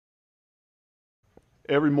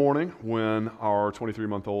Every morning when our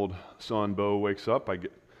 23-month-old son, Bo, wakes up, I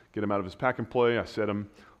get him out of his pack and play. I set him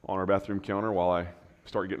on our bathroom counter while I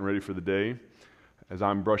start getting ready for the day. As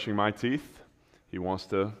I'm brushing my teeth, he wants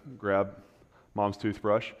to grab mom's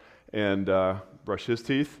toothbrush and brush his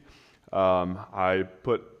teeth. I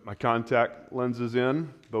put my contact lenses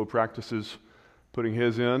in. Bo practices putting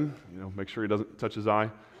his in, make sure he doesn't touch his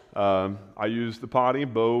eye. I use the potty.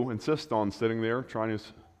 Bo insists on sitting there, trying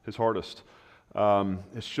his hardest.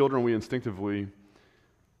 As children, we instinctively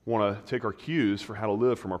want to take our cues for how to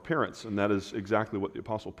live from our parents, and that is exactly what the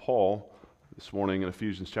Apostle Paul, this morning in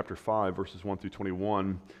Ephesians chapter 5, verses 1 through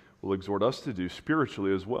 21, will exhort us to do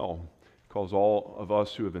spiritually as well. He calls all of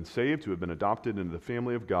us who have been saved, who have been adopted into the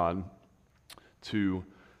family of God, to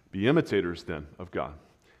be imitators then of God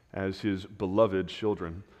as His beloved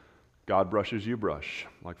children. God brushes, you brush,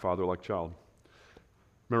 like father, like child.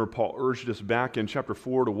 Remember, Paul urged us back in chapter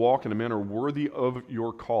 4 to walk in a manner worthy of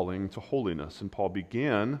your calling to holiness. And Paul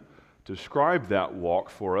began to describe that walk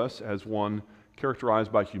for us as one characterized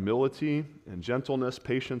by humility and gentleness,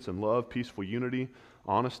 patience and love, peaceful unity,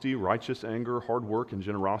 honesty, righteous anger, hard work and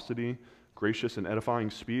generosity, gracious and edifying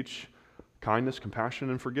speech, kindness,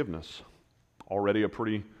 compassion, and forgiveness. Already a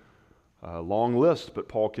pretty long list, but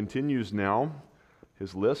Paul continues now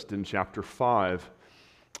his list in chapter 5.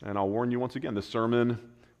 And I'll warn you once again, this sermon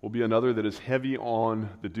will be another that is heavy on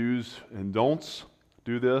the do's and don'ts.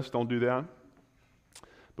 Do this, don't do that.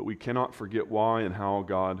 But we cannot forget why and how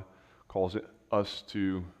God calls us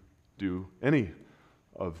to do any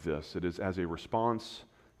of this. It is as a response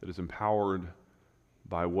that is empowered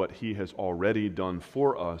by what He has already done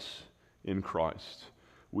for us in Christ.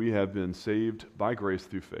 We have been saved by grace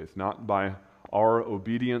through faith, not by our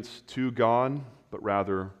obedience to God, but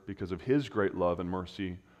rather because of His great love and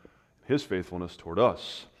mercy, His faithfulness toward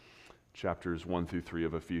us. Chapters 1 through 3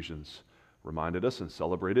 of Ephesians reminded us and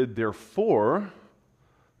celebrated. Therefore,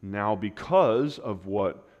 now because of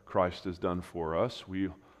what Christ has done for us, we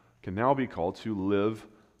can now be called to live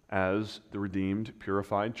as the redeemed,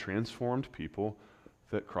 purified, transformed people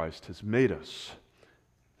that Christ has made us.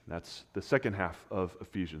 That's the second half of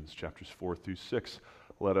Ephesians, chapters 4 through 6.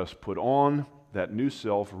 Let us put on that new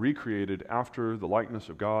self, recreated after the likeness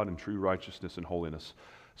of God in true righteousness and holiness.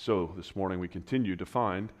 So this morning we continue to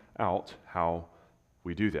find out how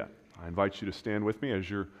we do that. I invite you to stand with me as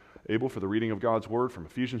you're able for the reading of God's Word from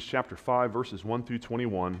Ephesians chapter 5, verses 1 through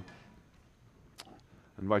 21.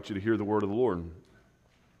 I invite you to hear the word of the Lord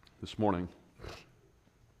this morning.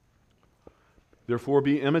 Therefore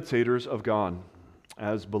be imitators of God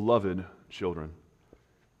as beloved children,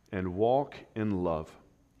 and walk in love,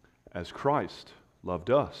 as Christ loved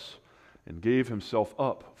us and gave Himself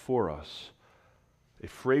up for us, a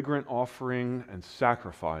fragrant offering and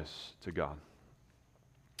sacrifice to God.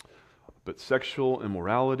 But sexual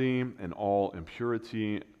immorality and all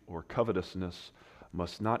impurity or covetousness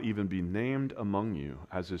must not even be named among you,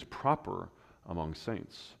 as is proper among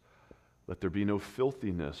saints. Let there be no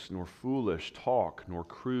filthiness, nor foolish talk, nor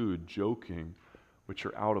crude joking, which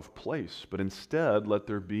are out of place, but instead let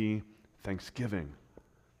there be thanksgiving.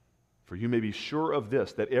 For you may be sure of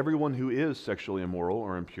this, that everyone who is sexually immoral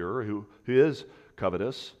or impure, who is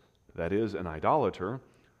covetous, that is, an idolater,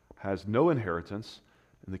 has no inheritance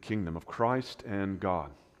in the kingdom of Christ and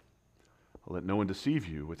God. Let no one deceive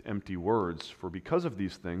you with empty words, for because of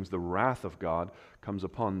these things the wrath of God comes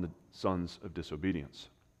upon the sons of disobedience.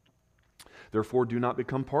 Therefore do not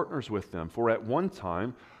become partners with them, for at one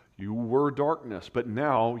time you were darkness, but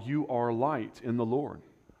now you are light in the Lord.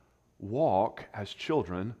 Walk as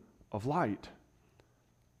children of light.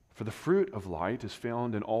 For the fruit of light is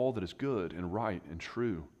found in all that is good and right and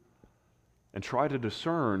true. And try to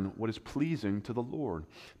discern what is pleasing to the Lord.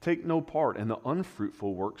 Take no part in the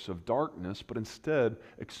unfruitful works of darkness, but instead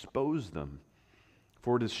expose them.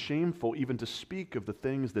 For it is shameful even to speak of the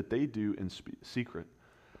things that they do in secret.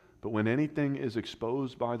 But when anything is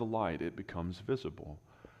exposed by the light, it becomes visible.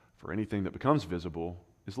 For anything that becomes visible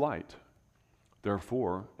is light.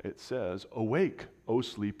 Therefore, it says, awake, O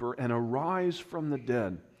sleeper, and arise from the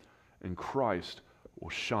dead, and Christ will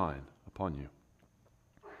shine upon you.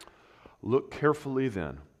 Look carefully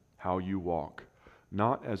then how you walk,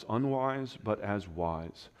 not as unwise, but as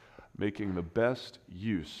wise, making the best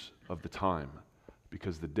use of the time,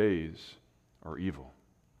 because the days are evil.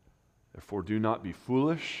 Therefore do not be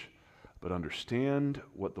foolish, but understand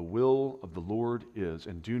what the will of the Lord is,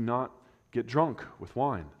 and do not get drunk with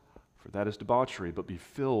wine, for that is debauchery, but be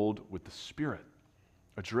filled with the Spirit,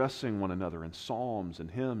 addressing one another in psalms and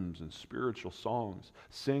hymns and spiritual songs,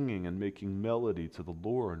 singing and making melody to the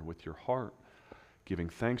Lord with your heart, giving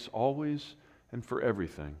thanks always and for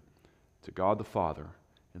everything to God the Father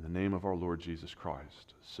in the name of our Lord Jesus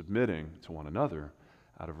Christ, submitting to one another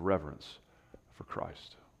out of reverence for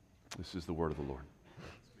Christ. This is the word of the Lord.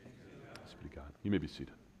 Thanks be to God. You may be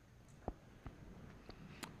seated.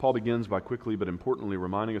 Paul begins by quickly but importantly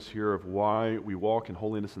reminding us here of why we walk in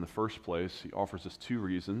holiness in the first place. He offers us two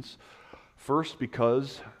reasons. First,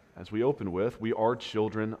 because, as we open with, we are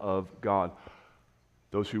children of God.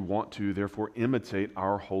 Those who want to, therefore, imitate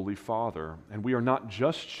our Holy Father. And we are not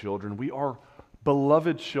just children, we are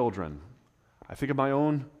beloved children. I think of my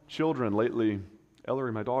own children lately.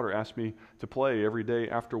 Ellery, my daughter, asked me to play every day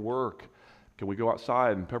after work. Can we go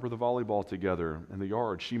outside and pepper the volleyball together in the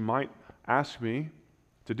yard? She might ask me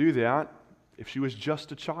to do that if she was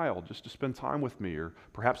just a child, just to spend time with me, or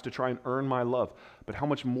perhaps to try and earn my love. But how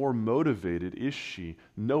much more motivated is she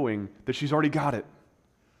knowing that she's already got it?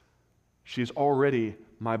 She's already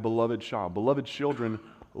my beloved child. Beloved children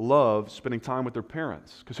love spending time with their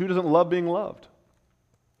parents, because who doesn't love being loved?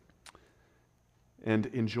 And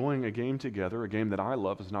enjoying a game together, a game that I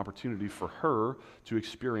love, is an opportunity for her to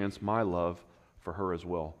experience my love for her as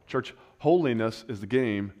well. Church, holiness is the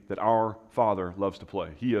game that our Father loves to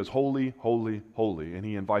play. He is holy, holy, holy, and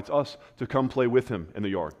He invites us to come play with Him in the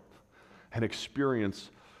yard and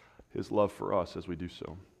experience His love for us as we do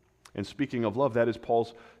so. And speaking of love, that is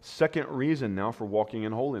Paul's second reason now for walking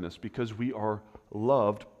in holiness, because we are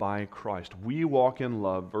loved by Christ. We walk in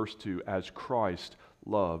love, verse 2, as Christ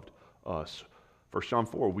loved us. 1 John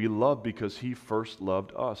 4, we love because He first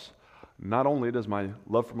loved us. Not only does my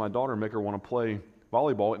love for my daughter make her want to play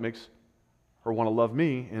volleyball, it makes her want to love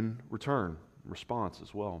me in return, in response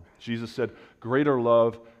as well. Jesus said, greater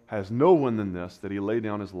love has no one than this, that He laid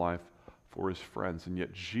down His life for His friends. And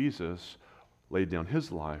yet Jesus laid down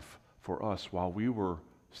His life for us while we were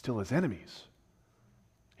still His enemies.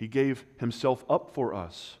 He gave Himself up for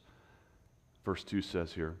us. Verse 2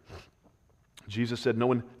 says here, Jesus said, no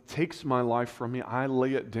one takes my life from me, I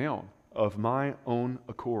lay it down of my own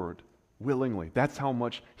accord, willingly. That's how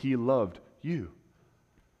much He loved you.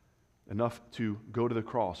 Enough to go to the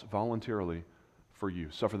cross voluntarily for you,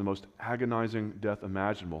 suffer the most agonizing death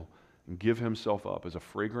imaginable, and give Himself up as a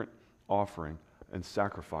fragrant offering and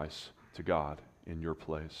sacrifice to God in your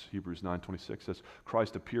place. Hebrews 9:26 says,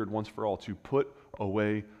 Christ appeared once for all to put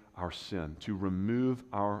away our sin, to remove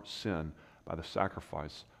our sin by the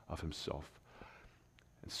sacrifice of Himself.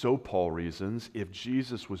 And so Paul reasons, if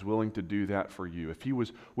Jesus was willing to do that for you, if He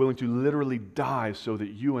was willing to literally die so that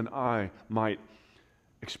you and I might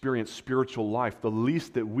experience spiritual life, the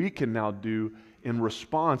least that we can now do in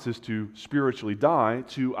response is to spiritually die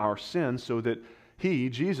to our sin so that He,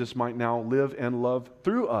 Jesus, might now live and love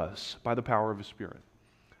through us by the power of His Spirit.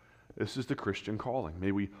 This is the Christian calling.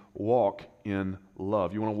 May we walk in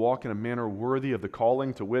love. You want to walk in a manner worthy of the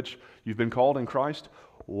calling to which you've been called in Christ?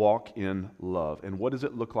 Walk in love. And what does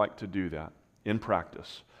it look like to do that in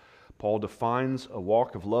practice? Paul defines a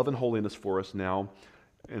walk of love and holiness for us now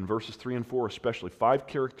in verses 3 and 4 especially. 5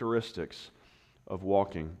 characteristics of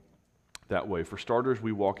walking that way. For starters,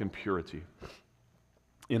 we walk in purity,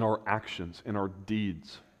 in our actions, in our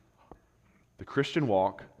deeds. The Christian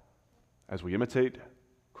walk, as we imitate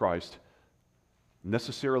Christ,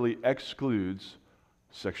 necessarily excludes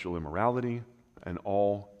sexual immorality and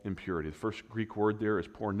all impurity. The first Greek word there is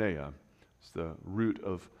porneia. It's the root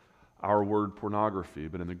of our word pornography,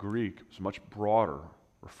 but in the Greek it's much broader,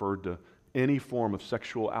 referred to any form of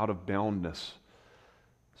sexual out-of-boundness,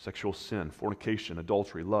 sexual sin, fornication,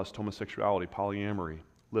 adultery, lust, homosexuality, polyamory.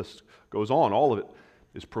 List goes on. All of it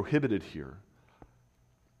is prohibited here.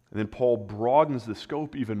 And then Paul broadens the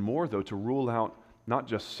scope even more, though, to rule out not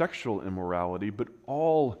just sexual immorality, but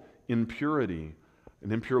all impurity,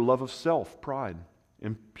 an impure love of self, pride,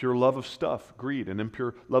 impure love of stuff, greed, an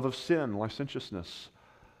impure love of sin, licentiousness.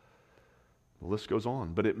 The list goes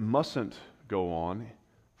on, but it mustn't go on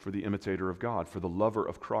for the imitator of God, for the lover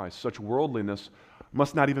of Christ. Such worldliness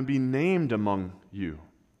must not even be named among you,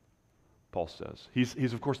 Paul says.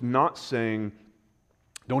 He's of course not saying,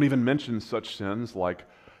 don't even mention such sins, like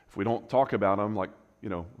if we don't talk about them, like,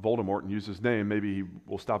 Voldemort, and use his name, maybe he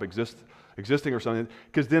will stop existing or something,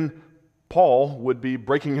 because then Paul would be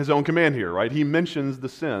breaking his own command here, right? He mentions the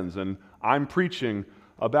sins, and I'm preaching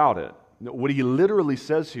about it. What he literally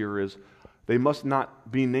says here is, they must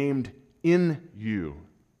not be named in you.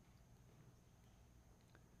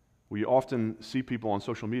 We often see people on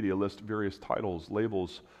social media list various titles,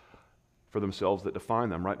 labels for themselves that define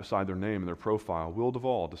them right beside their name and their profile. Will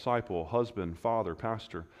DuVal, disciple, husband, father,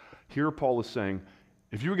 pastor. Here Paul is saying,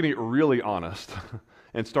 if you were going to get really honest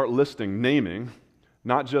and start naming,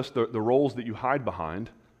 not just the roles that you hide behind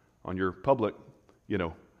on your public,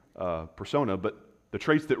 persona, but the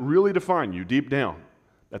traits that really define you deep down,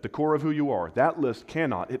 at the core of who you are, that list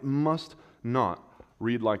it must not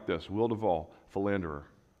read like this: Will DuVal, philanderer,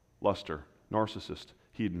 luster, narcissist,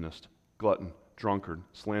 hedonist, glutton, drunkard,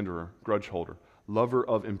 slanderer, grudge holder, lover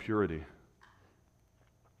of impurity.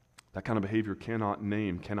 That kind of behavior cannot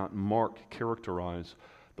mark, characterize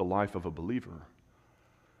the life of a believer.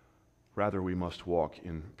 Rather, we must walk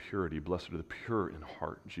in purity. Blessed are the pure in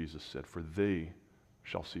heart, Jesus said, for they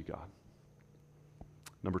shall see God.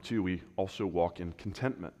 Number 2, we also walk in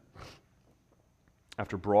contentment.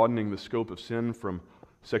 After broadening the scope of sin from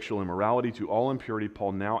sexual immorality to all impurity,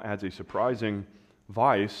 Paul now adds a surprising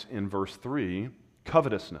vice in verse 3,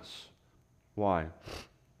 covetousness. Why?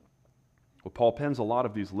 Well, Paul pens a lot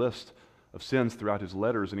of these lists of sins throughout his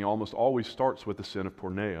letters, and he almost always starts with the sin of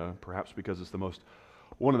porneia, perhaps because it's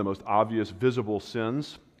one of the most obvious, visible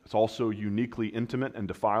sins. It's also uniquely intimate and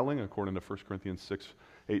defiling, according to 1 Corinthians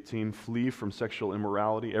 6:18. Flee from sexual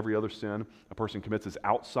immorality. Every other sin a person commits is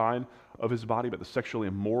outside of his body, but the sexually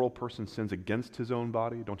immoral person sins against his own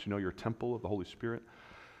body. Don't you know you're a temple of the Holy Spirit?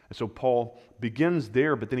 And so Paul begins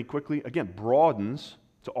there, but then he quickly, again, broadens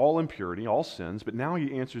to all impurity, all sins, but now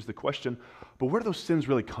he answers the question, but where do those sins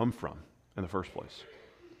really come from in the first place?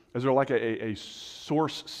 Is there like a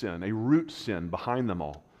source sin, a root sin behind them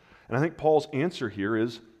all? And I think Paul's answer here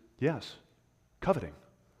is yes, coveting.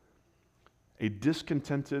 A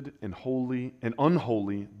discontented and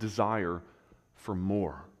unholy desire for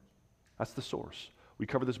more. That's the source. We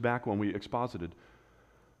covered this back when we exposited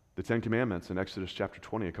the Ten Commandments in Exodus chapter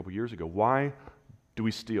 20 a couple years ago. Why do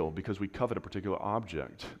we steal? Because we covet a particular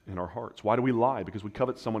object in our hearts. Why do we lie? Because we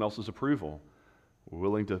covet someone else's approval. We're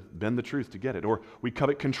willing to bend the truth to get it. Or we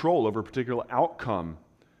covet control over a particular outcome.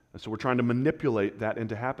 And so we're trying to manipulate that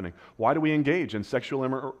into happening. Why do we engage in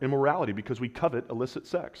sexual immorality? Because we covet illicit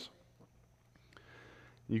sex.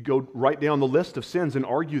 You go right down the list of sins and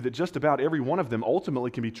argue that just about every one of them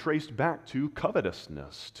ultimately can be traced back to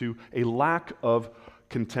covetousness, to a lack of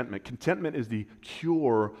contentment. Contentment is the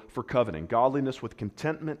cure for coveting. Godliness with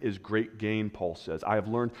contentment is great gain, Paul says. I have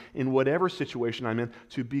learned in whatever situation I'm in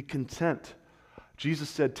to be content. Jesus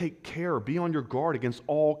said, take care, be on your guard against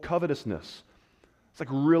all covetousness. It's like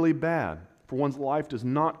really bad, for one's life does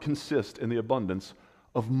not consist in the abundance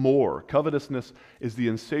of more. Covetousness is the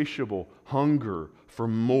insatiable hunger for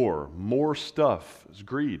more stuff is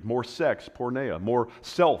greed, more sex, porneia, more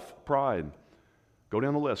self, pride. Go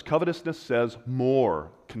down the list. Covetousness says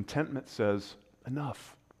more. Contentment says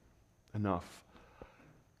enough.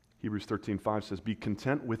 Hebrews 13:5 says, be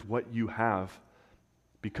content with what you have,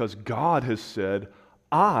 because God has said,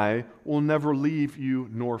 I will never leave you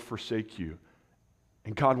nor forsake you.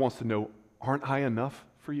 And God wants to know, aren't I enough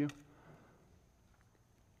for you?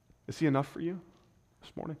 Is He enough for you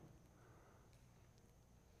this morning?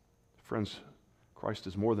 Friends, Christ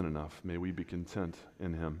is more than enough. May we be content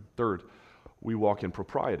in Him. Third, we walk in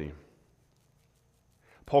propriety.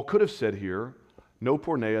 Paul could have said here, no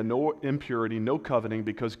porneia, no impurity, no coveting,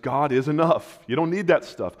 because God is enough. You don't need that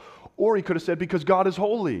stuff. Or he could have said, because God is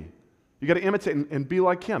holy. You got to imitate and be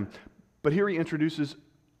like Him. But here he introduces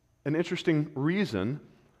an interesting reason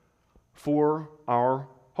for our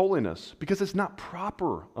holiness, because it's not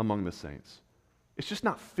proper among the saints. It's just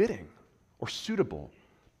not fitting or suitable,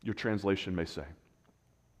 your translation may say.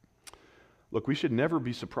 Look, we should never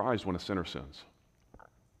be surprised when a sinner sins.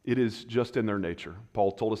 It is just in their nature.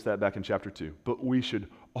 Paul told us that back in chapter 2. But we should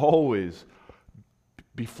always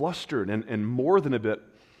be flustered and more than a bit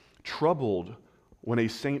troubled when a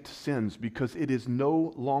saint sins, because it is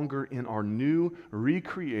no longer in our new,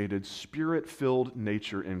 recreated, Spirit-filled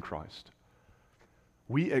nature in Christ.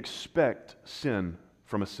 We expect sin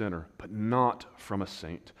from a sinner, but not from a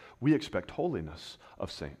saint. We expect holiness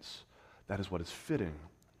of saints. That is what is fitting.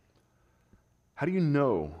 How do you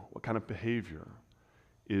know what kind of behavior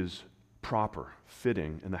is proper,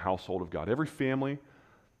 fitting in the household of God? Every family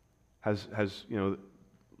has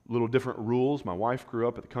little different rules. My wife grew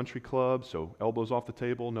up at the country club, so elbows off the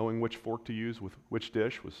table, knowing which fork to use with which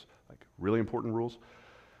dish was like really important rules.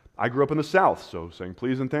 I grew up in the South, so saying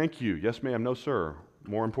please and thank you, yes ma'am, no sir,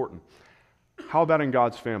 more important. How about in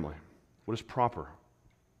God's family? What is proper?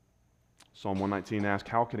 Psalm 119 asks,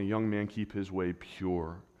 how can a young man keep his way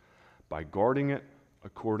pure? By guarding it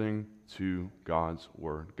according to God's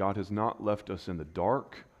word. God has not left us in the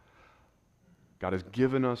dark. God has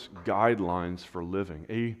given us guidelines for living,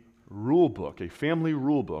 a rule book, a family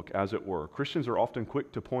rule book, as it were. Christians are often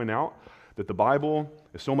quick to point out that the Bible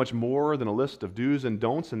is so much more than a list of do's and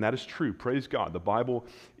don'ts, and that is true. Praise God. The Bible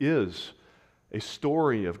is a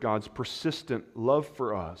story of God's persistent love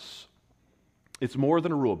for us. It's more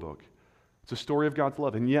than a rule book. It's a story of God's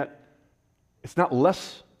love, and yet it's not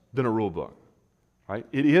less than a rule book. right?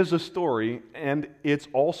 It is a story, and it's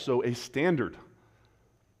also a standard.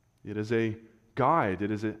 It is a guide.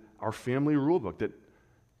 It is our family rule book that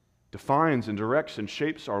defines and directs and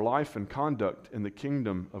shapes our life and conduct in the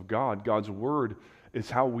kingdom of God. God's word is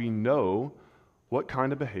how we know what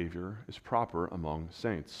kind of behavior is proper among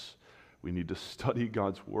saints. We need to study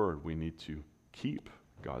God's word. We need to keep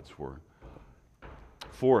God's word.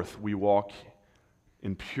 Fourth, we walk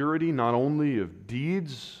in purity not only of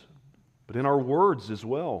deeds, but in our words as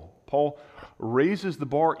well. Paul raises the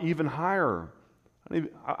bar even higher.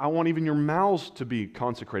 I want even your mouths to be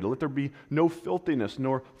consecrated. Let there be no filthiness,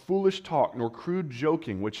 nor foolish talk, nor crude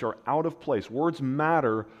joking, which are out of place. Words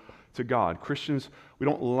matter to God. Christians, we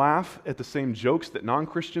don't laugh at the same jokes that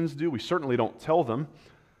non-Christians do. We certainly don't tell them.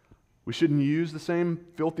 We shouldn't use the same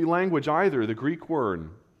filthy language either. The Greek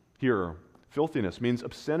word here, filthiness, means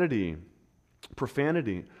obscenity,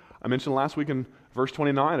 profanity. I mentioned last week in verse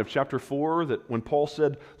 29 of chapter 4 that when Paul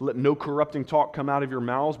said, let no corrupting talk come out of your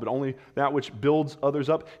mouths, but only that which builds others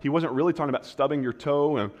up, he wasn't really talking about stubbing your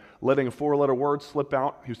toe and letting a four-letter word slip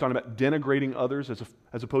out. He was talking about denigrating others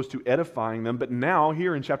as opposed to edifying them. But now,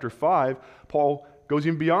 here in chapter 5, Paul goes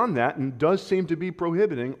even beyond that and does seem to be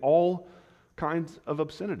prohibiting all kinds of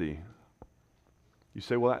obscenity. You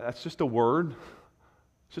say, well, that's just a word.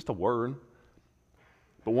 It's just a word.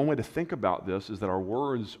 But one way to think about this is that our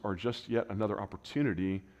words are just yet another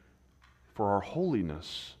opportunity for our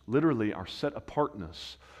holiness, literally our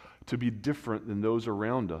set-apartness, to be different than those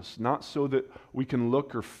around us. Not so that we can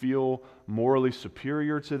look or feel morally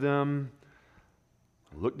superior to them,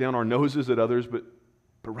 look down our noses at others, but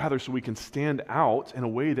rather so we can stand out in a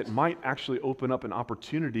way that might actually open up an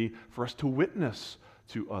opportunity for us to witness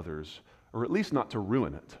to others, or at least not to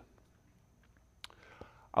ruin it.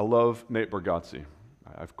 I love Nate Bargatze.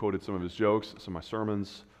 I've quoted some of his jokes, some of my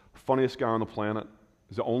sermons. Funniest guy on the planet.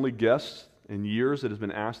 He's the only guest in years that has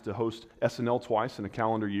been asked to host SNL twice in a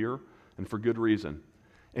calendar year, and for good reason.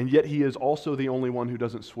 And yet he is also the only one who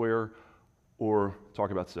doesn't swear or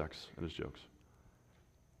talk about sex in his jokes.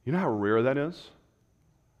 You know how rare that is?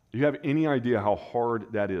 Do you have any idea how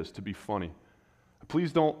hard that is to be funny?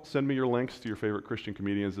 Please don't send me your links to your favorite Christian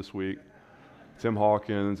comedians this week. Tim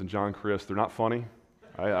Hawkins and John Crist, they're not funny.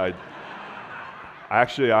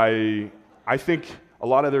 I think a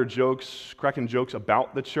lot of their jokes, cracking jokes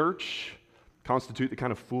about the church, constitute the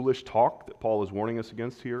kind of foolish talk that Paul is warning us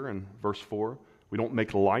against here in verse 4. We don't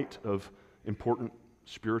make light of important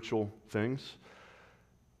spiritual things.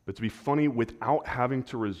 But to be funny without having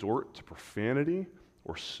to resort to profanity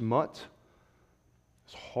or smut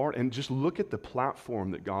is hard. And just look at the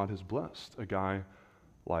platform that God has blessed a guy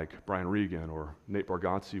like Brian Regan or Nate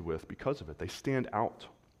Bargatze with because of it. They stand out.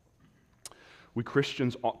 We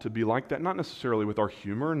Christians ought to be like that, not necessarily with our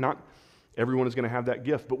humor. Not everyone is going to have that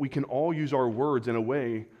gift, but we can all use our words in a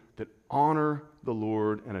way that honor the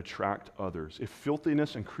Lord and attract others. If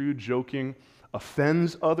filthiness and crude joking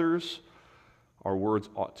offends others, our words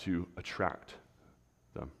ought to attract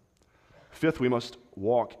them. Fifth, we must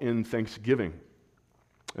walk in thanksgiving.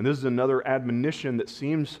 And this is another admonition that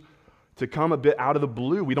seems to come a bit out of the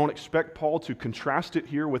blue. We don't expect Paul to contrast it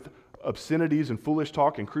here with obscenities and foolish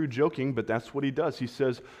talk and crude joking, but that's what he does. He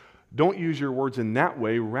says, don't use your words in that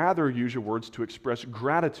way. Rather, use your words to express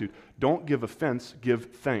gratitude. Don't give offense, give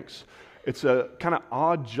thanks. It's a kind of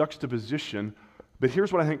odd juxtaposition, but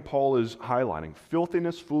here's what I think Paul is highlighting.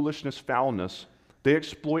 Filthiness, foolishness, foulness, they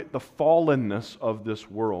exploit the fallenness of this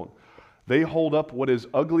world. They hold up what is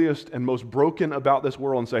ugliest and most broken about this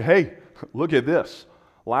world and say, hey, look at this,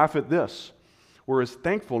 laugh at this. Whereas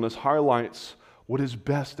thankfulness highlights what is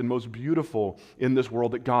best and most beautiful in this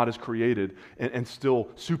world that God has created and still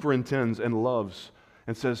superintends and loves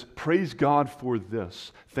and says, praise God for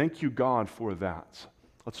this. Thank you, God, for that.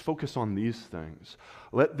 Let's focus on these things.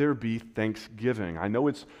 Let there be thanksgiving. I know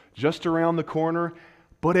it's just around the corner,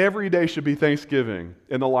 but every day should be Thanksgiving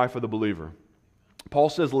in the life of the believer. Paul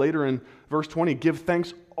says later in verse 20, give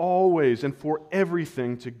thanks always and for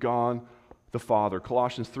everything to God the Father.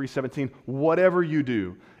 Colossians 3:17, whatever you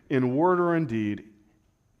do, in word or in deed,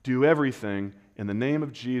 do everything in the name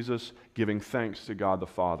of Jesus, giving thanks to God the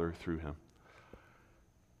Father through him.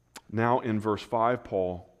 Now in verse 5,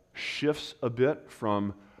 Paul shifts a bit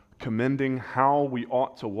from commending how we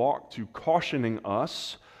ought to walk to cautioning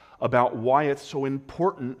us about why it's so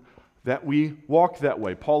important that we walk that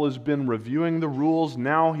way. Paul has been reviewing the rules.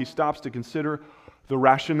 Now he stops to consider the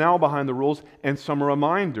rationale behind the rules and some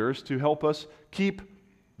reminders to help us keep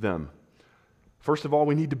them. First of all,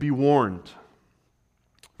 we need to be warned.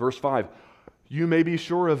 Verse 5, you may be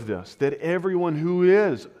sure of this, that everyone who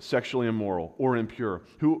is sexually immoral or impure,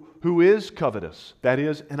 who is covetous, that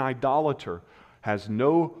is, an idolater, has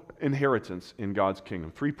no inheritance in God's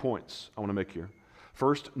kingdom. 3 points I want to make here.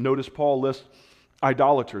 First, notice Paul lists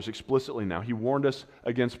idolaters explicitly now. He warned us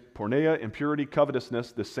against porneia, impurity,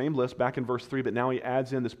 covetousness, the same list back in verse 3, but now he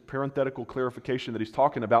adds in this parenthetical clarification that he's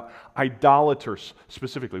talking about idolaters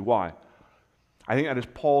specifically. Why? I think that is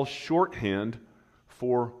Paul's shorthand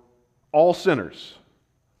for all sinners.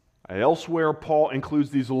 Elsewhere, Paul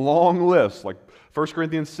includes these long lists, like 1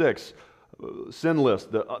 Corinthians 6, sin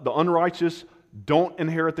list. The unrighteous don't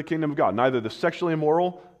inherit the kingdom of God. Neither the sexually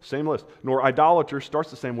immoral, same list, nor idolaters, starts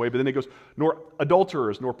the same way, but then it goes, nor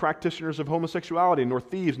adulterers, nor practitioners of homosexuality, nor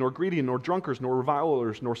thieves, nor greedy, nor drunkards, nor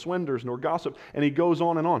revilers, nor swindlers, nor gossip, and he goes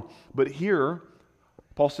on and on. But here,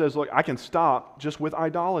 Paul says, look, I can stop just with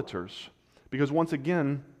idolaters, because once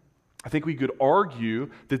again, I think we could argue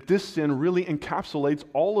that this sin really encapsulates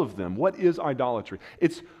all of them. What is idolatry?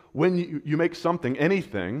 It's when you make something,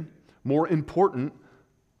 anything, more important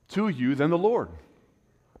to you than the Lord.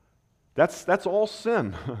 That's all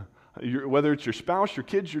sin. Whether it's your spouse, your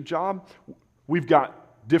kids, your job, we've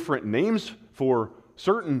got different names for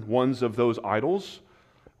certain ones of those idols.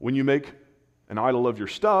 When you make an idol of your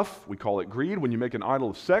stuff, we call it greed. When you make an idol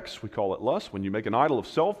of sex, we call it lust. When you make an idol of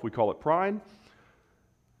self, we call it pride.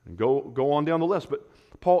 And go on down the list. But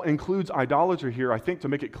Paul includes idolatry here, I think, to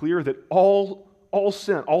make it clear that all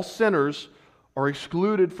sinners are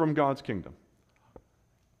excluded from God's kingdom.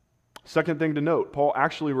 Second thing to note, Paul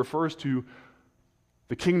actually refers to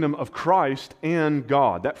the kingdom of Christ and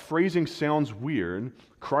God. That phrasing sounds weird,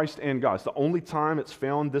 Christ and God. It's the only time it's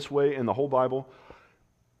found this way in the whole Bible.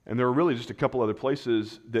 And there are really just a couple other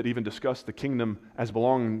places that even discuss the kingdom as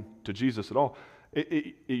belonging to Jesus at all.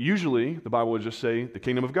 Usually, the Bible would just say the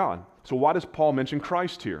kingdom of God. So why does Paul mention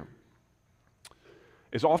Christ here?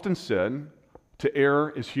 It's often said to err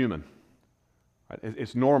is human.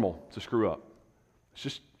 It's normal to screw up. It's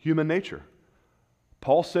just human nature.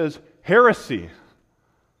 Paul says heresy,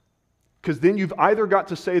 because then you've either got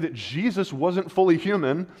to say that Jesus wasn't fully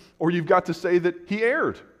human, or you've got to say that he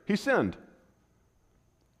erred, he sinned.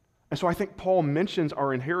 And so I think Paul mentions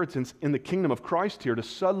our inheritance in the kingdom of Christ here to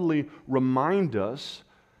subtly remind us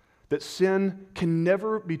that sin can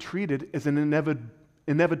never be treated as an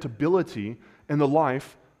inevitability in the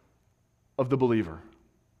life of the believer,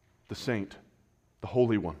 the saint, the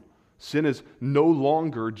Holy One. Sin is no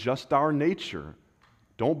longer just our nature.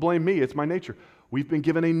 Don't blame me, it's my nature. We've been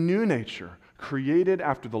given a new nature, created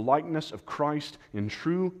after the likeness of Christ in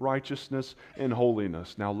true righteousness and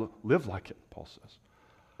holiness. Now live like it, Paul says.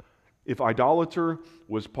 If idolater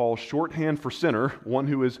was Paul's shorthand for sinner, one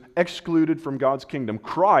who is excluded from God's kingdom,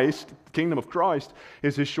 Christ, the kingdom of Christ,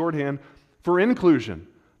 is his shorthand for inclusion,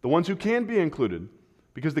 the ones who can be included,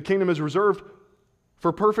 because the kingdom is reserved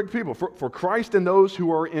for perfect people, for Christ and those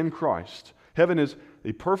who are in Christ. Heaven is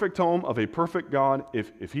a perfect home of a perfect God.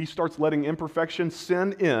 If he starts letting imperfection,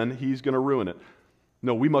 sin in, he's going to ruin it.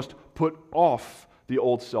 No, we must put off the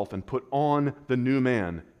old self and put on the new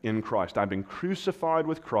man in Christ. I've been crucified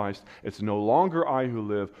with Christ. It's no longer I who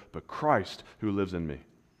live, but Christ who lives in me.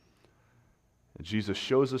 And Jesus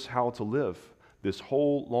shows us how to live. This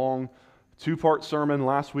whole long 2-part sermon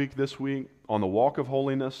last week, this week, on the walk of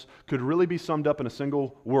holiness could really be summed up in a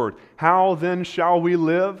single word. How then shall we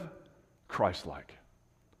live? Christ-like.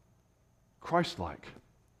 Christ-like.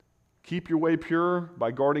 Keep your way pure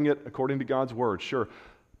by guarding it according to God's word, sure.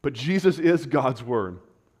 But Jesus is God's word.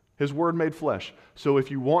 His word made flesh. So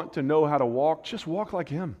if you want to know how to walk, just walk like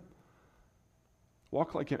him.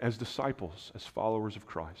 Walk like him as disciples, as followers of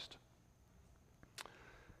Christ.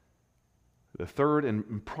 The third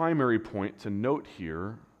and primary point to note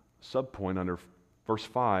here, subpoint under verse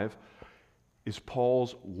 5, is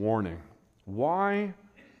Paul's warning. Why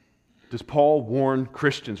does Paul warn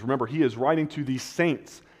Christians? Remember, he is writing to these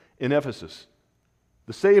saints in Ephesus,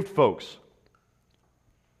 the saved folks.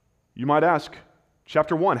 You might ask,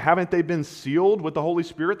 chapter 1, haven't they been sealed with the Holy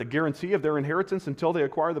Spirit, the guarantee of their inheritance until they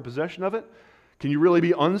acquire the possession of it? Can you really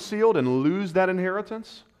be unsealed and lose that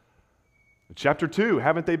inheritance? Chapter 2,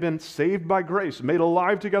 haven't they been saved by grace, made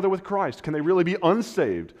alive together with Christ? Can they really be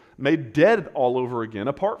unsaved, made dead all over again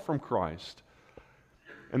apart from Christ?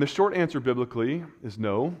 And the short answer biblically is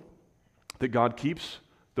no, that God keeps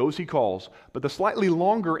those he calls. But the slightly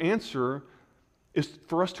longer answer is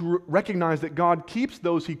for us to recognize that God keeps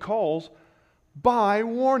those he calls by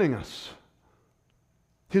warning us.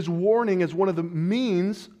 His warning is one of the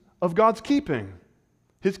means of God's keeping.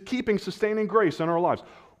 His keeping, sustaining grace in our lives.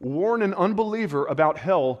 Warn an unbeliever about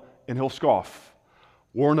hell and he'll scoff.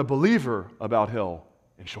 Warn a believer about hell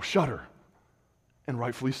and she'll shudder. And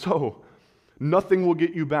rightfully so. Nothing will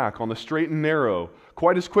get you back on the straight and narrow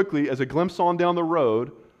quite as quickly as a glimpse on down the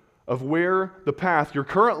road of where the path you're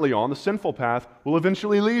currently on, the sinful path, will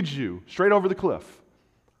eventually lead you straight over the cliff.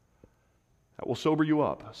 That will sober you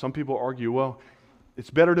up. Some people argue, well, it's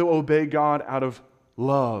better to obey God out of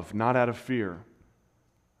love, not out of fear.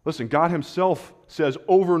 Listen, God himself says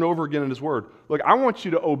over and over again in his word, look, I want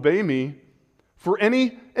you to obey me for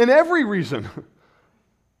any and every reason.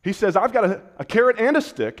 He says, I've got a carrot and a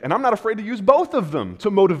stick, and I'm not afraid to use both of them to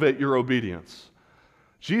motivate your obedience.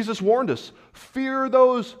 Jesus warned us,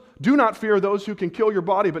 do not fear those who can kill your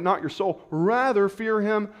body but not your soul. Rather, fear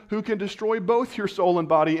him who can destroy both your soul and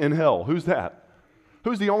body in hell. Who's that?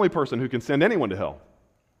 Who's the only person who can send anyone to hell?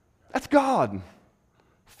 That's God.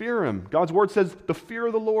 Fear him. God's word says the fear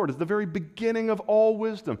of the Lord is the very beginning of all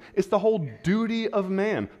wisdom. It's the whole duty of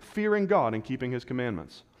man, fearing God and keeping his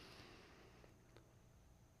commandments.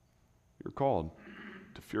 You're called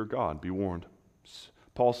to fear God. Be warned.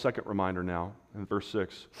 Paul's second reminder now in verse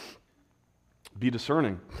 6. Be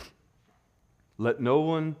discerning. Let no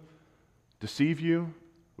one deceive you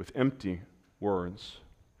with empty words.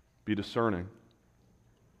 Be discerning.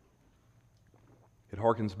 It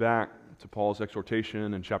harkens back to Paul's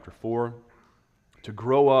exhortation in chapter 4 to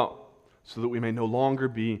grow up so that we may no longer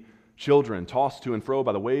be children, tossed to and fro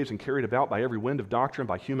by the waves and carried about by every wind of doctrine,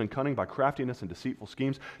 by human cunning, by craftiness and deceitful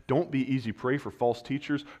schemes. Don't be easy prey for false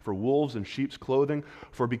teachers, for wolves in sheep's clothing.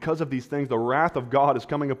 For because of these things, the wrath of God is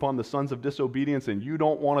coming upon the sons of disobedience, and you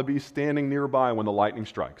don't want to be standing nearby when the lightning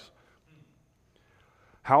strikes.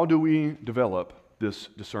 How do we develop this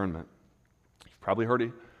discernment? You've probably heard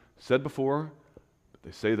it said before, but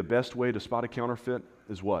they say the best way to spot a counterfeit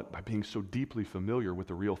is what? By being so deeply familiar with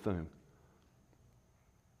the real thing.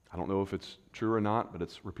 I don't know if it's true or not, but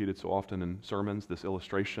it's repeated so often in sermons, this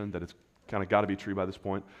illustration, that it's kind of got to be true by this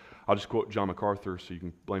point. I'll just quote John MacArthur so you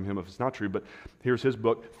can blame him if it's not true, but here's his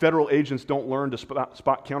book. Federal agents don't learn to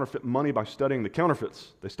spot counterfeit money by studying the counterfeits.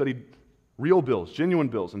 They study real bills, genuine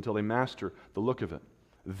bills, until they master the look of it.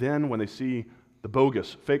 Then when they see the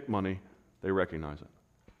bogus, fake money, they recognize it.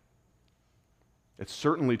 It's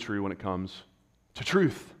certainly true when it comes to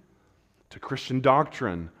truth, to Christian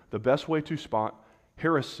doctrine. The best way to spot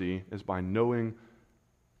heresy is by knowing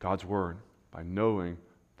God's word, by knowing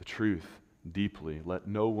the truth deeply. Let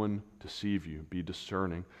no one deceive you. Be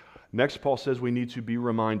discerning. Next, Paul says we need to be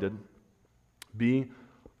reminded. Be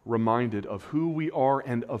reminded of who we are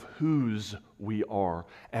and of whose we are.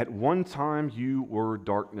 At one time you were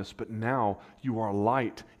darkness, but now you are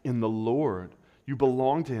light in the Lord. You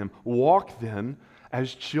belong to him. Walk then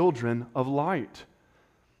as children of light.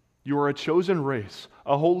 You are a chosen race,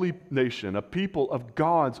 a holy nation, a people of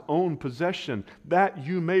God's own possession, that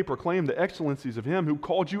you may proclaim the excellencies of him who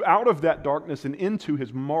called you out of that darkness and into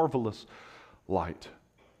his marvelous light.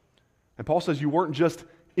 And Paul says you weren't just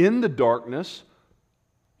in the darkness,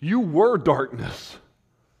 you were darkness.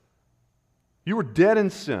 You were dead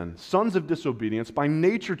in sin, sons of disobedience, by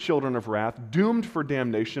nature children of wrath, doomed for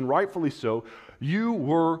damnation, rightfully so. You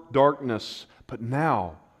were darkness, but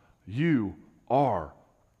now you are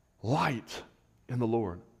light in the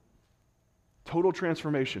Lord. Total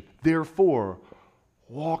transformation. Therefore,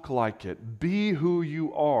 walk like it. Be who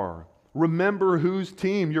you are. Remember whose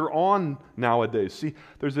team you're on nowadays. See,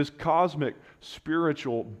 there's this cosmic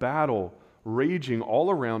spiritual battle raging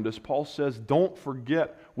all around us. Paul says, don't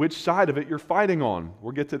forget which side of it you're fighting on.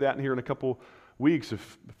 We'll get to that here in a couple weeks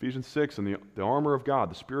of Ephesians 6 and the armor of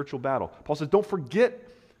God, the spiritual battle. Paul says, don't forget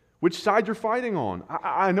which side you're fighting on.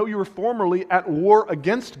 I know you were formerly at war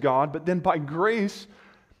against God, but then by grace,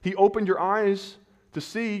 he opened your eyes to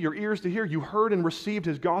see, your ears to hear. You heard and received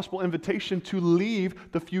his gospel invitation to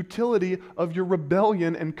leave the futility of your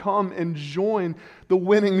rebellion and come and join the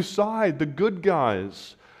winning side, the good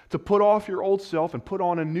guys, to put off your old self and put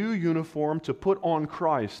on a new uniform, to put on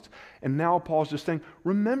Christ. And now Paul's just saying,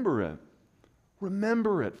 remember it.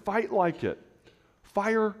 Remember it. Fight like it.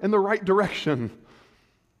 Fire in the right direction.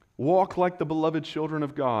 Walk like the beloved children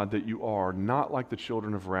of God that you are, not like the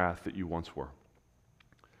children of wrath that you once were.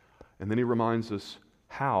 And then he reminds us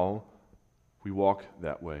how we walk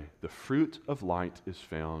that way. The fruit of light is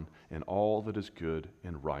found in all that is good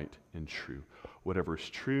and right and true. Whatever is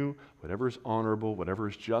true, whatever is honorable, whatever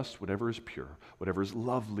is just, whatever is pure, whatever is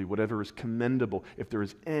lovely, whatever is commendable, if there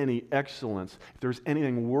is any excellence, if there is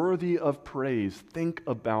anything worthy of praise, think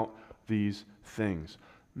about these things.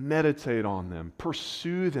 Meditate on them,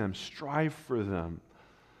 pursue them, strive for them,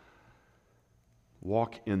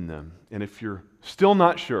 walk in them. And if you're still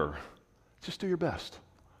not sure, just do your best.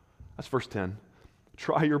 That's verse 10.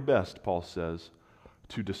 Try your best, Paul says,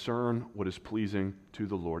 to discern what is pleasing to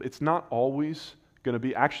the Lord. It's not always going to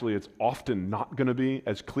be, actually it's often not going to be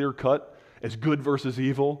as clear-cut as good versus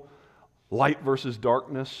evil, light versus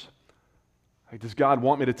darkness. Like, does God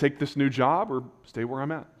want me to take this new job or stay where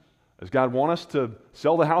I'm at? Does God want us to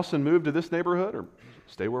sell the house and move to this neighborhood or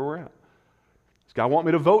stay where we're at? Does God want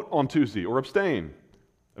me to vote on Tuesday or abstain?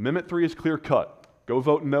 Amendment 3 is clear cut. Go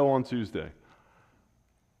vote no on Tuesday.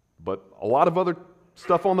 But a lot of other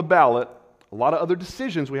stuff on the ballot, a lot of other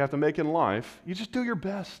decisions we have to make in life, you just do your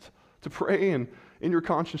best to pray and in your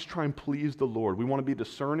conscience try and please the Lord. We want to be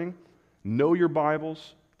discerning, know your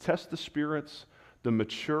Bibles, test the spirits. The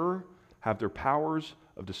mature have their powers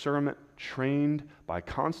of discernment trained by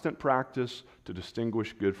constant practice to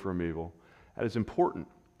distinguish good from evil. That is important.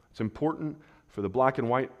 It's important for the black and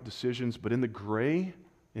white decisions, but in the gray,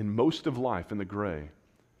 in most of life, in the gray,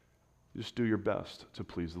 just do your best to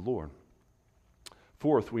please the Lord.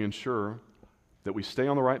 Fourth, we ensure that we stay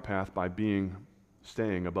on the right path by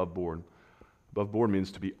staying above board. Above board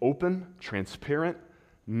means to be open, transparent,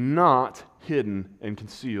 not hidden and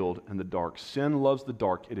concealed in the dark. Sin loves the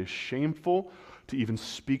dark. It is shameful to even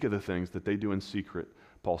speak of the things that they do in secret,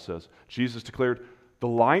 Paul says. Jesus declared, the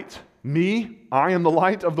light, me, I am the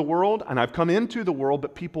light of the world, and I've come into the world,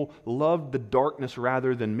 but people loved the darkness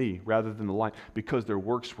rather than me, rather than the light, because their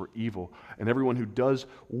works were evil. And everyone who does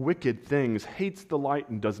wicked things hates the light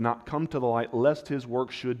and does not come to the light, lest his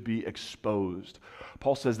work should be exposed.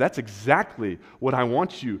 Paul says that's exactly what I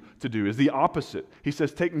want you to do, is the opposite. He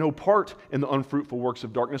says take no part in the unfruitful works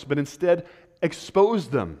of darkness, but instead expose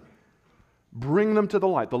them. Bring them to the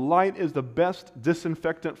light. The light is the best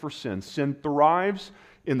disinfectant for sin. Sin thrives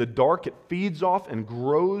in the dark. It feeds off and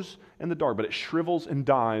grows in the dark, but it shrivels and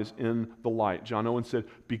dies in the light. John Owen said,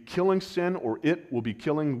 be killing sin or it will be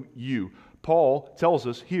killing you. Paul tells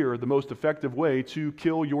us here the most effective way to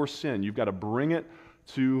kill your sin. You've got to bring it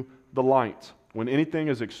to the light. When anything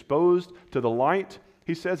is exposed to the light,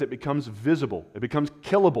 he says it becomes visible. It becomes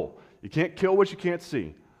killable. You can't kill what you can't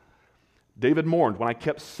see. David mourned, when I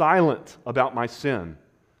kept silent about my sin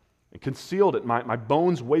and concealed it, my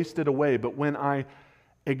bones wasted away. But when I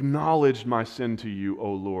acknowledged my sin to you,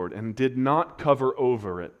 O Lord, and did not cover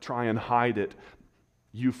over it, try and hide it,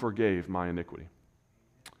 you forgave my iniquity.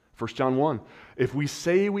 1 John 1, if we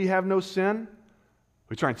say we have no sin,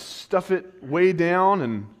 we try and stuff it way down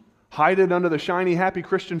and hide it under the shiny, happy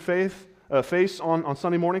Christian face on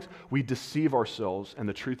Sunday mornings, we deceive ourselves and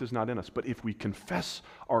the truth is not in us. But if we confess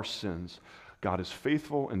our sins, God is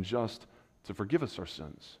faithful and just to forgive us our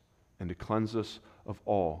sins and to cleanse us of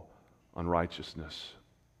all unrighteousness.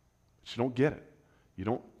 But you don't get it. You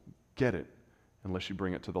don't get it unless you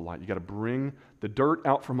bring it to the light. You got to bring the dirt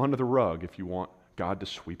out from under the rug if you want God to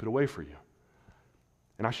sweep it away for you.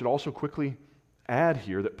 And I should also quickly add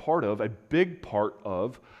here that a big part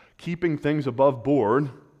of keeping things above board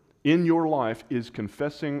in your life is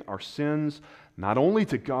confessing our sins, not only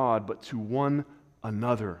to God, but to one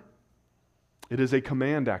another. It is a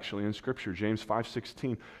command, actually, in Scripture, James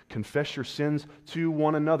 5:16. Confess your sins to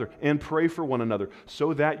one another and pray for one another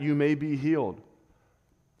so that you may be healed.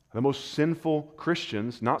 The most sinful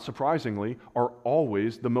Christians, not surprisingly, are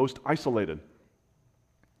always the most isolated.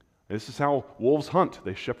 This is how wolves hunt.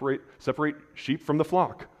 They separate sheep from the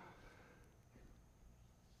flock.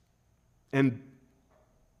 And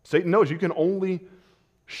Satan knows you can only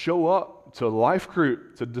show up to life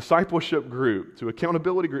group, to discipleship group, to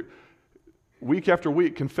accountability group, week after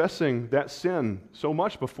week, confessing that sin so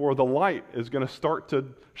much before the light is going to start to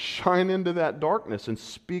shine into that darkness and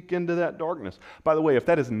speak into that darkness. By the way, if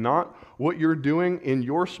that is not what you're doing in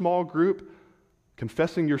your small group,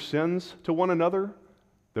 confessing your sins to one another,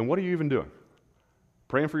 then what are you even doing?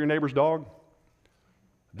 Praying for your neighbor's dog?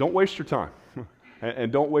 Don't waste your time.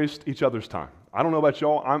 And don't waste each other's time. I don't know about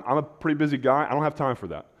y'all, I'm a pretty busy guy. I don't have time for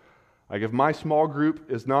that. Like if my small group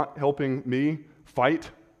is not helping me fight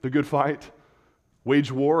the good fight,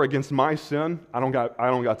 wage war against my sin, I don't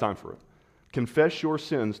got time for it. Confess your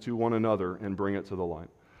sins to one another and bring it to the light.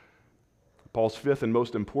 Paul's fifth and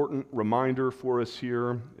most important reminder for us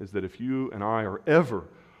here is that if you and I are ever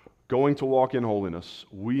going to walk in holiness,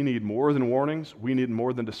 we need more than warnings, we need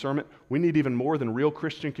more than discernment, we need even more than real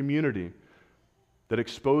Christian community that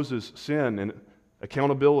exposes sin and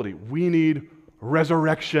accountability. We need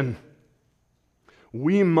resurrection.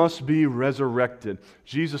 We must be resurrected.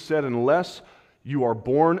 Jesus said, unless you are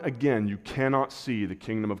born again, you cannot see the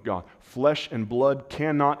kingdom of God. Flesh and blood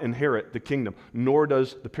cannot inherit the kingdom, nor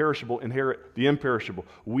does the perishable inherit the imperishable.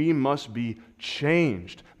 We must be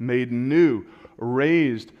changed, made new,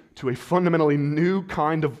 raised to a fundamentally new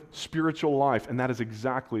kind of spiritual life. And that is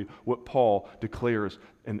exactly what Paul declares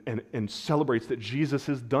and celebrates that Jesus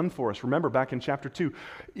has done for us. Remember back in chapter 2,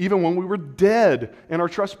 even when we were dead in our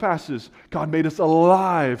trespasses, God made us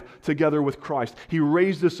alive together with Christ. He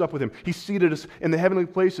raised us up with Him. He seated us in the heavenly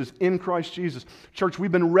places in Christ Jesus. Church,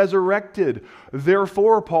 we've been resurrected.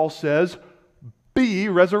 Therefore, Paul says, be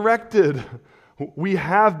resurrected. We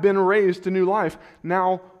have been raised to new life.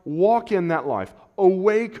 Now walk in that life.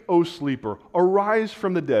 Awake, O sleeper. Arise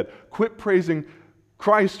from the dead. Quit praising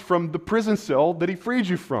Christ from the prison cell that He freed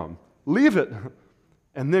you from. Leave it,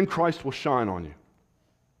 and then Christ will shine on you.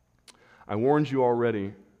 I warned you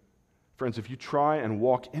already, friends, if you try and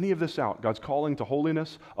walk any of this out, God's calling to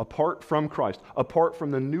holiness apart from Christ, apart from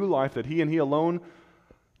the new life that He and He alone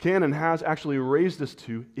can and has actually raised us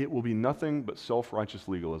to, it will be nothing but self-righteous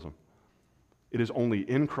legalism. It is only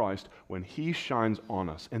in Christ, when He shines on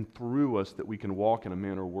us and through us, that we can walk in a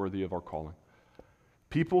manner worthy of our calling.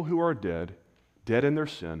 People who are dead in their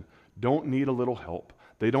sin, don't need a little help.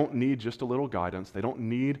 They don't need just a little guidance. They don't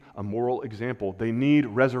need a moral example. They need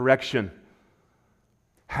resurrection.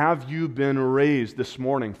 Have you been raised this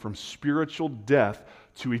morning from spiritual death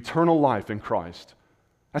to eternal life in Christ?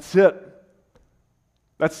 That's it.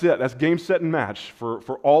 That's it. That's game, set, and match for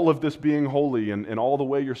all of this being holy and all the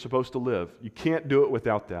way you're supposed to live. You can't do it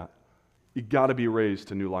without that. You've got to be raised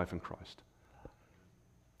to new life in Christ.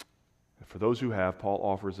 And for those who have, Paul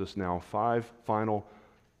offers us now 5 final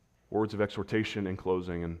words of exhortation in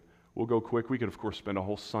closing. And we'll go quick. We could, of course, spend a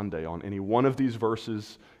whole Sunday on any one of these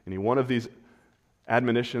verses, any one of these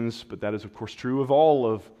admonitions, but that is, of course, true of all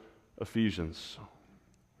of Ephesians. I'm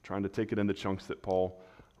trying to take it into chunks that Paul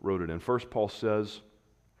wrote it in. First, Paul says,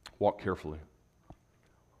 walk carefully.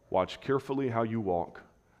 Watch carefully how you walk.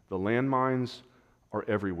 The landmines are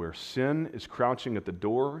everywhere. Sin is crouching at the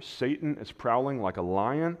door. Satan is prowling like a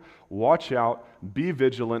lion. Watch out. Be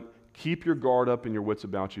vigilant. Keep your guard up and your wits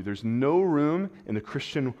about you. There's no room in the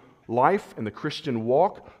Christian life and the Christian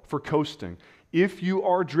walk for coasting. If you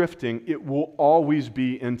are drifting, it will always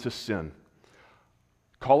be into sin.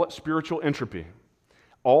 Call it spiritual entropy.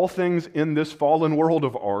 All things in this fallen world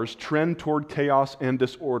of ours trend toward chaos and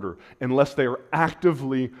disorder unless they are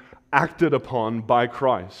actively acted upon by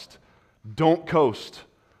Christ. Don't coast.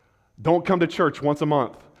 Don't come to church once a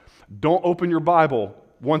month. Don't open your Bible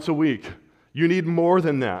once a week. You need more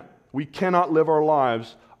than that. We cannot live our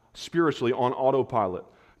lives spiritually on autopilot,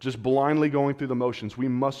 just blindly going through the motions. We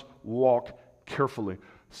must walk carefully.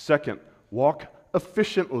 Second, walk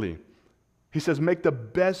efficiently. He says, make the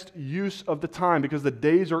best use of the time because the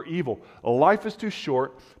days are evil. Life is too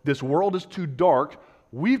short. This world is too dark.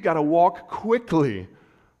 We've got to walk quickly.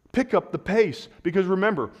 Pick up the pace. Because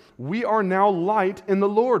remember, we are now light in the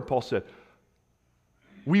Lord, Paul said.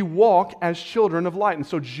 We walk as children of light. And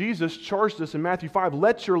so Jesus charged us in Matthew 5,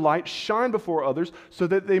 let your light shine before others so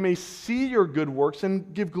that they may see your good works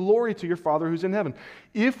and give glory to your Father who's in heaven.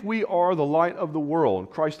 If we are the light of the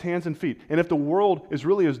world, Christ's hands and feet, and if the world is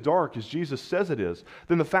really as dark as Jesus says it is,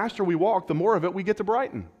 then the faster we walk, the more of it we get to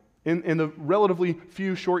brighten in the relatively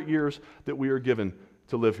few short years that we are given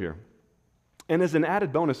to live here. And as an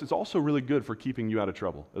added bonus, it's also really good for keeping you out of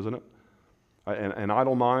trouble, isn't it? An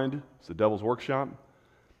idle mind is the devil's workshop.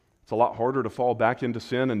 It's a lot harder to fall back into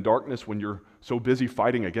sin and darkness when you're so busy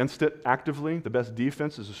fighting against it actively. The best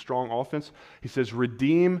defense is a strong offense. He says,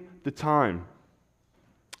 redeem the time.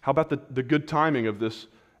 How about the good timing of this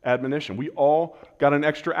admonition? We all got an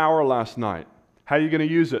extra hour last night. How are you going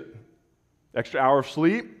to use it? Extra hour of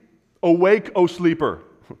sleep? Awake, O sleeper.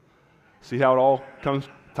 See how it all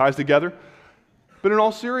ties together? But in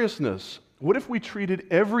all seriousness, what if we treated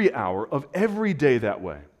every hour of every day that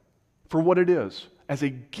way? For what it is, as a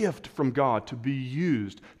gift from God to be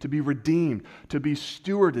used, to be redeemed, to be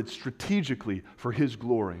stewarded strategically for His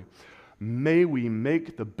glory. May we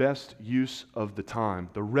make the best use of the time,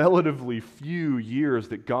 the relatively few years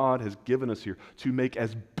that God has given us here, to make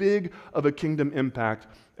as big of a kingdom impact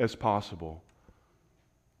as possible.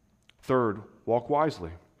 Third, walk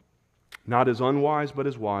wisely. Not as unwise, but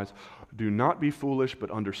as wise. Do not be foolish,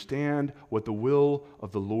 but understand what the will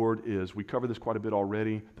of the Lord is. We covered this quite a bit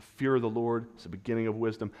already. The fear of the Lord is the beginning of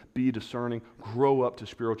wisdom. Be discerning. Grow up to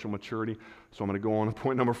spiritual maturity. So I'm going to go on to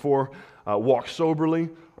point number 4. Walk soberly.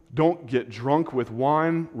 Don't get drunk with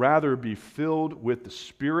wine. Rather be filled with the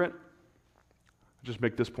Spirit. I'll just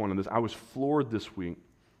make this point on this. I was floored this week.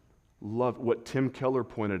 Love what Tim Keller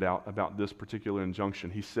pointed out about this particular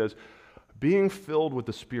injunction. He says, being filled with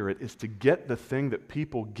the Spirit is to get the thing that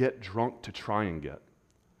people get drunk to try and get.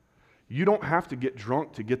 You don't have to get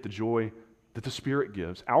drunk to get the joy that the Spirit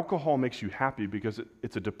gives. Alcohol makes you happy because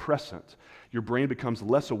it's a depressant. Your brain becomes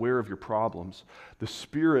less aware of your problems. The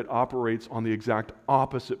Spirit operates on the exact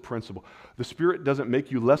opposite principle. The Spirit doesn't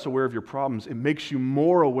make you less aware of your problems. It makes you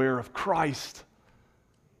more aware of Christ.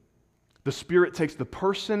 The Spirit takes the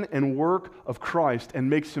person and work of Christ and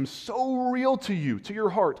makes him so real to you, to your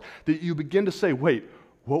heart, that you begin to say, wait,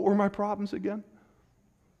 what were my problems again?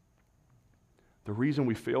 The reason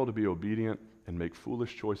we fail to be obedient and make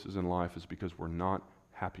foolish choices in life is because we're not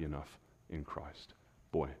happy enough in Christ.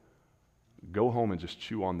 Boy, go home and just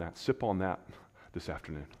chew on that, sip on that this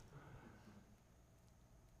afternoon.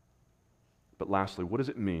 But lastly, what does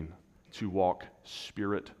it mean to walk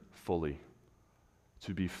Spirit-fully?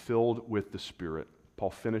 To be filled with the Spirit. Paul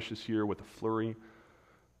finishes here with a flurry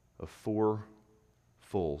of 4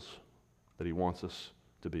 fulls that he wants us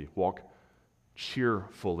to be. Walk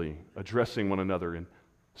cheerfully, addressing one another in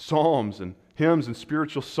psalms and hymns and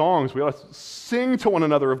spiritual songs. We ought to sing to one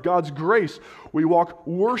another of God's grace. We walk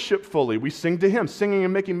worshipfully. We sing to Him, singing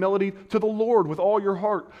and making melody to the Lord with all your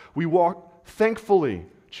heart. We walk thankfully,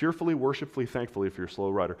 cheerfully, worshipfully, thankfully, if you're a slow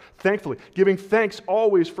rider. Thankfully, giving thanks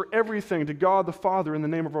always for everything to God the Father in the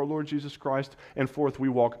name of our Lord Jesus Christ. And fourth, we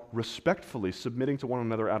walk respectfully, submitting to one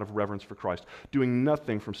another out of reverence for Christ, doing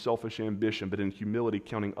nothing from selfish ambition, but in humility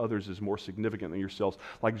counting others as more significant than yourselves,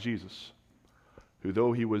 like Jesus, who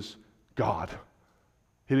though He was God,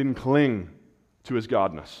 He didn't cling to His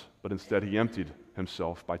godness, but instead He emptied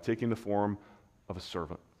Himself by taking the form of a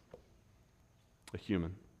servant, a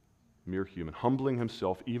human, mere human, humbling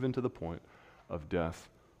Himself even to the point of death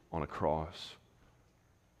on a cross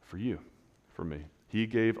for you, for me. He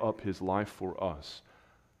gave up His life for us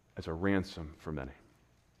as a ransom for many.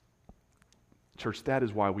 Church, that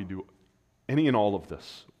is why we do any and all of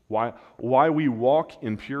this. Why we walk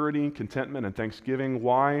in purity, contentment, and thanksgiving,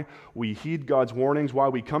 why we heed God's warnings, why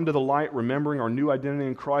we come to the light remembering our new identity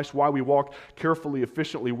in Christ, why we walk carefully,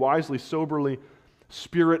 efficiently, wisely, soberly,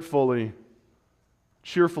 spirit-fully,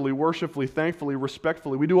 cheerfully, worshipfully, thankfully,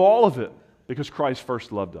 respectfully. We do all of it because Christ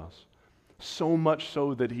first loved us. So much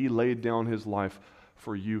so that He laid down His life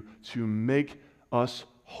for you to make us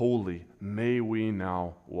holy. May we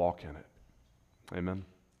now walk in it. Amen.